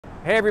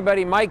Hey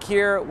everybody, Mike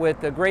here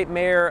with the great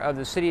mayor of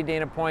the city of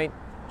Dana Point,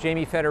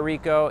 Jamey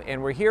Federico,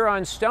 and we're here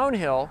on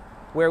Stonehill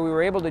where we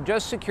were able to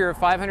just secure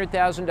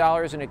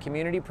 $500,000 in a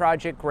community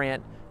project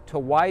grant to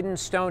widen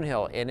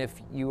Stonehill. And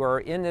if you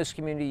are in this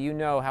community, you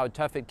know how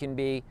tough it can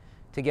be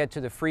to get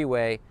to the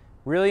freeway.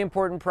 Really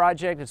important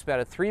project. It's about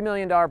a $3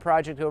 million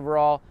project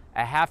overall,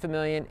 a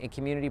 $500,000 in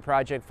community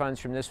project funds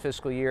from this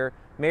fiscal year.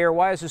 Mayor,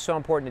 why is this so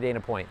important to Dana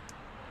Point?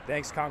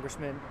 Thanks,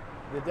 Congressman.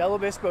 The Del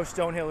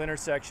Obispo-Stonehill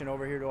intersection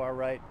over here to our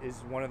right is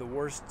one of the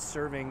worst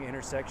serving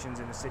intersections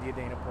in the city of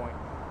Dana Point.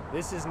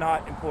 This is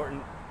not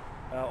important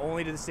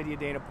only to the city of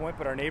Dana Point,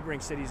 but our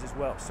neighboring cities as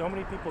well. So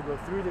many people go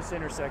through this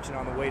intersection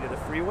on the way to the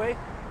freeway.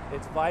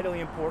 It's vitally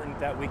important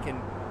that we can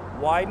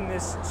widen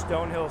this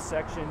Stonehill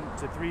section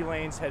to 3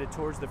 lanes headed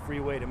towards the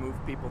freeway to move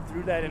people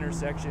through that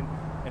intersection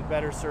and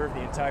better serve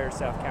the entire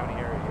South County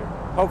area here.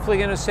 Hopefully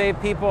going to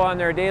save people on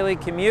their daily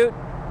commute,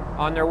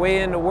 on their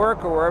way into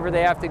work, or wherever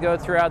they have to go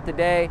throughout the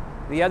day.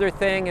 The other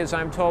thing is,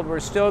 I'm told we're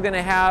still going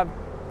to have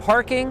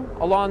parking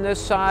along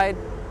this side,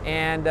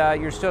 and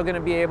you're still going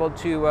to be able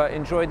to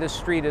enjoy this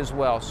street as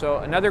well. So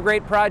another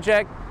great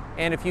project.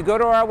 And if you go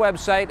to our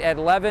website at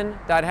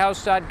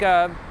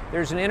levin.house.gov,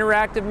 there's an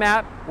interactive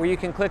map where you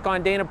can click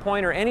on Dana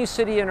Point or any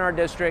city in our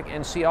district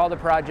and see all the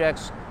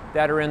projects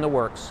that are in the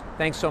works.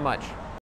 Thanks so much.